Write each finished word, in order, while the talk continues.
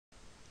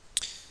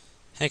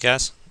Hey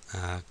guys,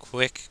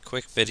 quick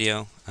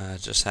video.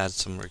 Just had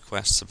some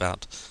requests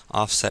about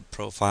offset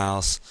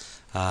profiles.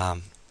 A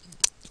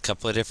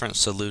couple of different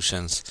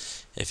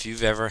solutions. If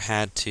you've ever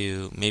had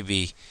to,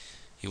 maybe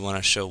you want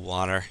to show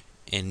water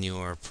in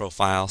your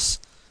profiles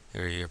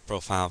or your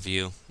profile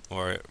view,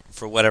 or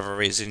for whatever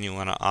reason you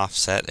want to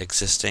offset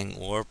existing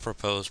or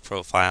proposed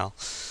profile.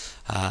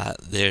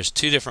 There's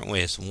two different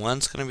ways.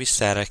 One's going to be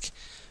static.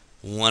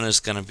 One is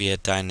going to be a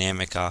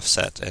dynamic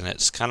offset, and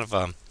it's kind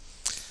of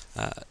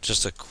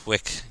just a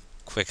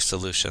quick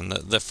solution.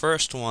 The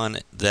first one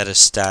that is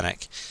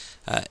static.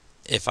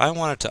 If I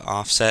wanted to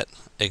offset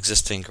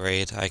existing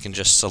grade, I can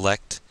just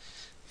select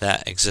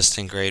that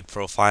existing grade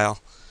profile,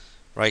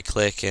 right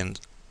click, and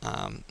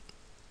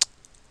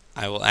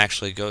I will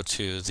actually go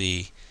to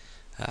the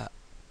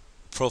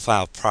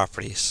profile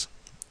properties.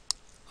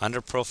 Under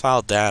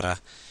profile data,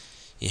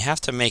 you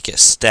have to make it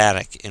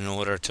static in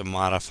order to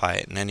modify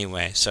it in any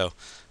way. So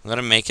I'm going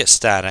to make it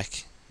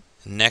static.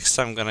 Next,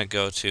 I'm going to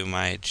go to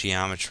my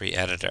geometry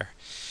editor.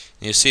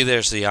 You see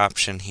there's the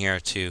option here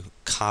to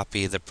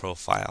copy the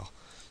profile.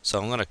 So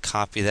I'm going to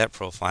copy that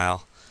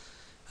profile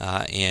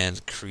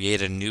and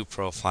create a new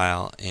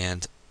profile,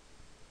 and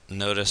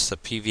notice the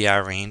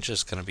PVI range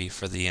is going to be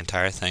for the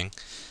entire thing.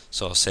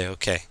 So I'll say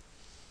OK.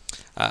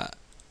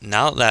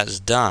 Now that that's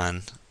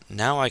done,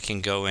 now I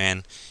can go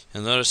in.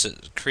 You'll notice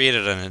it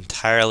created an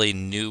entirely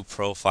new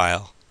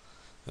profile.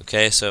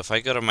 Okay, so if I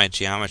go to my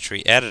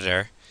geometry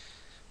editor,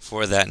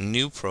 for that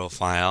new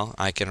profile,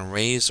 I can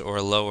raise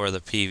or lower the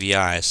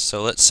PVIs.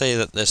 So let's say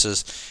that this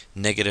is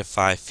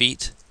 -5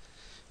 feet,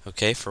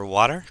 okay, for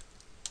water.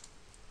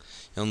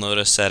 You'll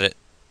notice that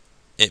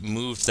it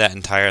moved that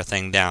entire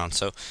thing down.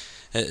 So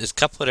it's a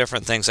couple of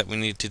different things that we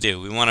need to do.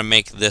 We want to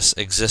make this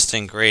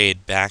existing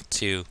grade back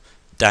to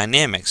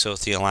dynamic, so if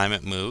the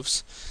alignment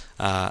moves,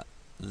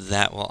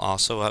 that will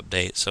also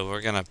update. So we're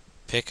going to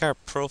pick our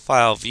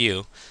profile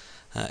view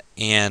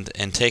and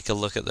take a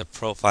look at the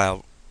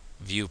profile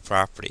view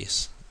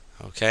properties.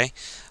 Okay,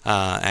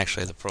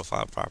 actually the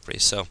profile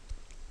properties. So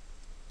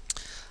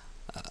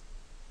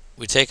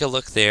we take a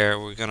look there.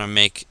 We're going to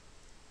make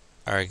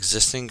our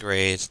existing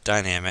grade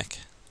dynamic.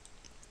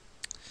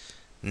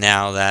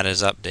 Now that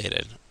is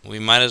updated. We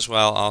might as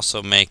well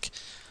also make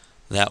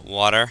that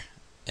water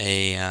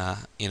a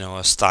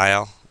a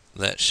style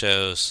that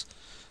shows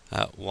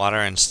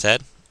water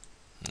instead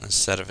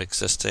of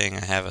existing.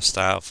 I have a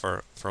style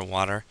for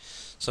water,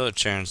 so it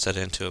turns that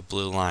into a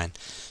blue line.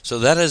 So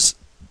that is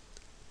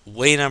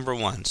way number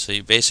one. So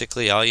you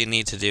basically, all you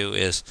need to do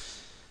is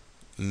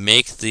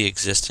make the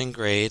existing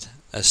grade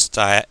a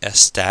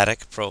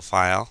static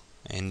profile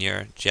in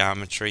your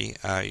geometry,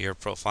 your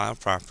profile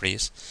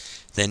properties.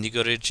 Then you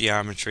go to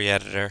geometry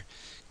editor,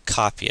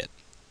 copy it.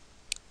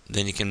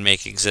 Then you can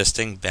make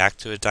existing back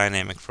to a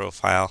dynamic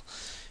profile,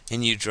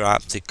 and you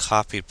drop the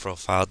copied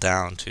profile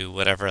down to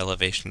whatever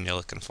elevation you're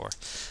looking for.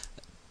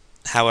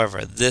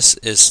 However, this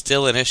is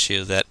still an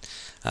issue that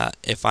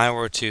if I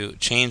were to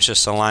change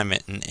this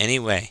alignment in any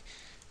way,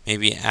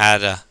 maybe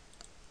add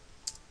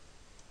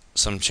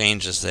some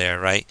changes there,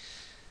 right?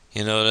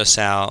 You notice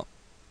how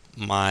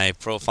my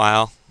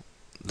profile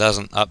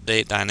doesn't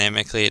update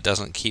dynamically. It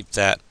doesn't keep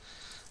that.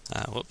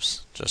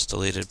 Whoops, just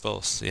deleted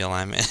both the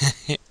alignment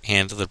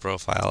and the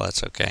profile.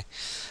 That's okay.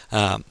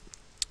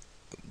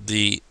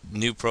 The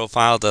new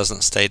profile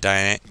doesn't stay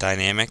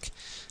dynamic.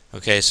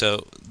 Okay,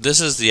 so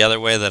this is the other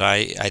way that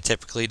I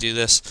typically do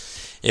this.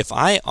 If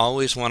I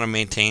always want to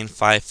maintain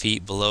 5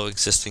 feet below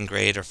existing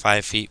grade or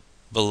 5 feet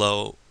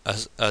below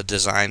a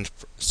designed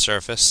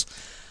surface,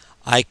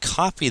 I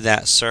copy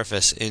that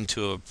surface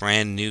into a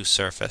brand new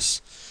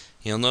surface.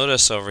 You'll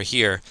notice over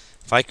here,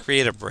 if I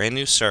create a brand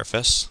new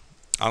surface,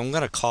 I'm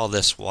going to call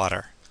this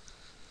water,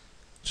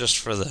 just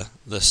for the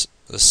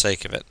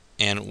sake of it.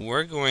 And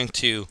we're going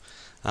to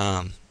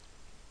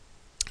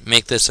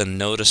make this a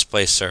no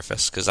display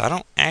surface, because I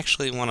don't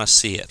actually want to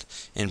see it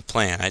in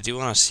plan. I do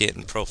want to see it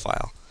in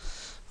profile.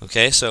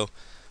 Okay, so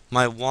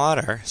my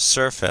water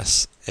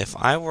surface, if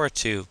I were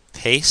to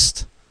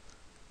paste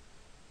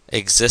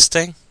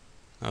existing,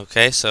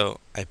 okay, so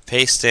I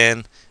paste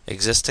in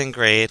existing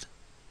grade.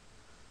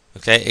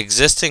 Okay,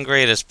 existing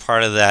grade is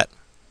part of that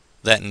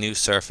new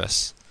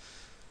surface.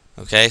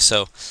 Okay,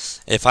 so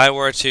if I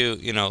were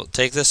to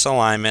take this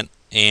alignment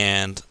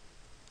and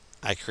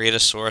I create a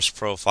source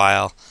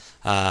profile,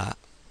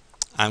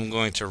 I'm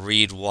going to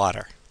read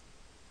water,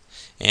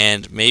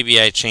 and maybe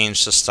I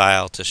change the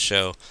style to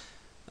show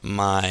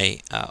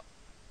my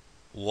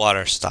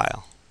water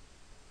style.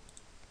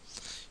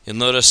 You'll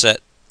notice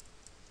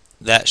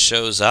that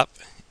shows up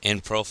in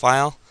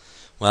profile.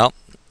 Well,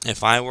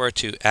 if I were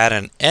to add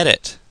an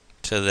edit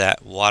to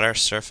that water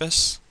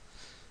surface,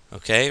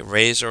 okay,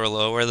 raise or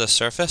lower the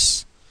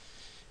surface,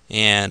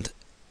 and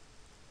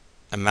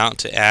amount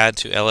to add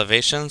to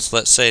elevations,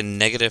 let's say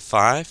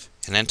 -5,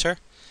 and enter.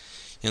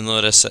 You'll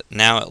notice that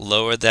now it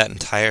lowered that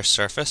entire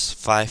surface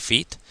 5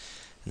 feet.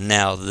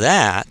 Now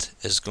that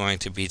is going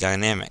to be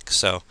dynamic.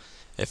 So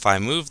if I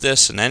move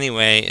this in any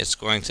way, it's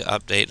going to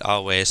update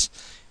always.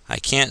 I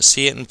can't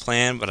see it in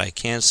plan, but I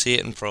can see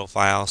it in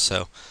profile.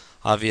 So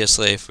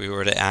obviously if we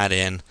were to add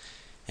in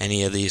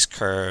any of these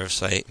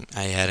curves, I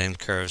add in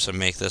curves to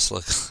make this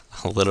look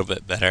a little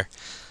bit better.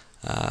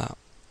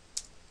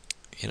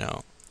 You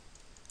know,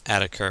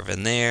 add a curve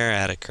in there,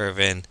 add a curve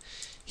in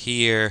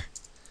here.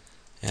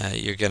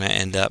 You're going to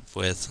end up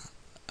with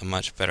a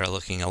much better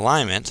looking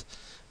alignment,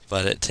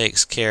 but it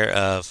takes care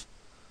of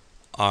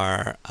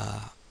our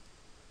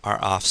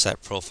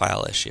offset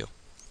profile issue.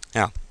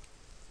 Now,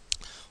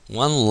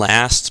 one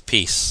last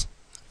piece.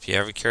 If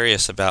you're ever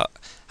curious about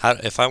how,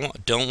 if I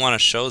don't want to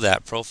show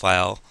that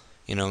profile,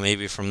 you know,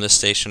 maybe from this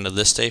station to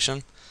this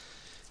station,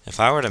 if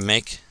I were to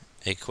make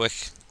a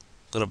quick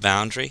little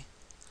boundary,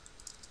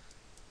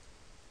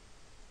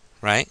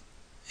 right,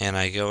 and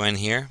I go in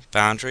here,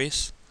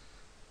 boundaries,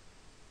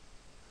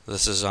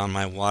 this is on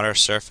my water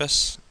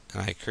surface,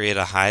 and I create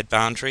a hide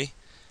boundary,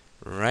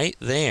 right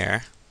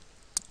there,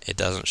 it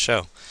doesn't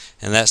show.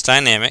 And that's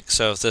dynamic,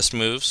 so if this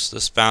moves,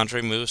 this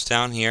boundary moves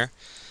down here,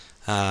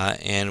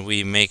 and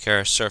we make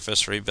our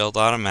surface rebuild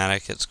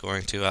automatic, it's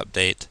going to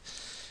update.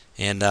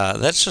 And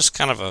that's just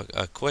kind of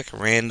a quick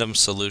random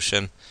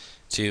solution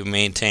to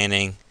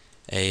maintaining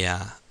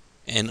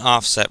an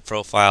offset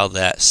profile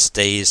that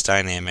stays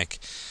dynamic.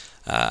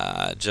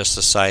 Just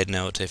a side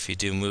note, if you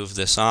do move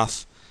this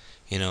off,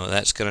 you know,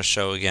 that's going to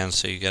show again,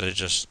 so you got to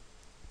just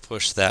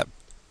push that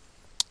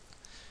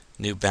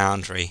new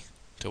boundary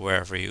to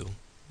wherever you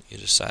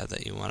decide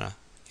that you want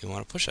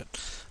to push it.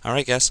 All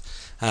right, guys,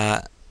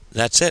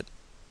 that's it.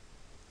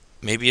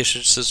 Maybe you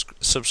should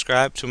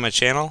subscribe to my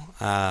channel.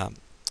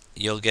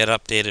 You'll get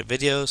updated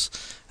videos.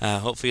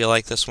 Hopefully you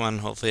like this one.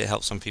 Hopefully it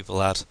helps some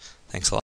people out. Thanks a lot.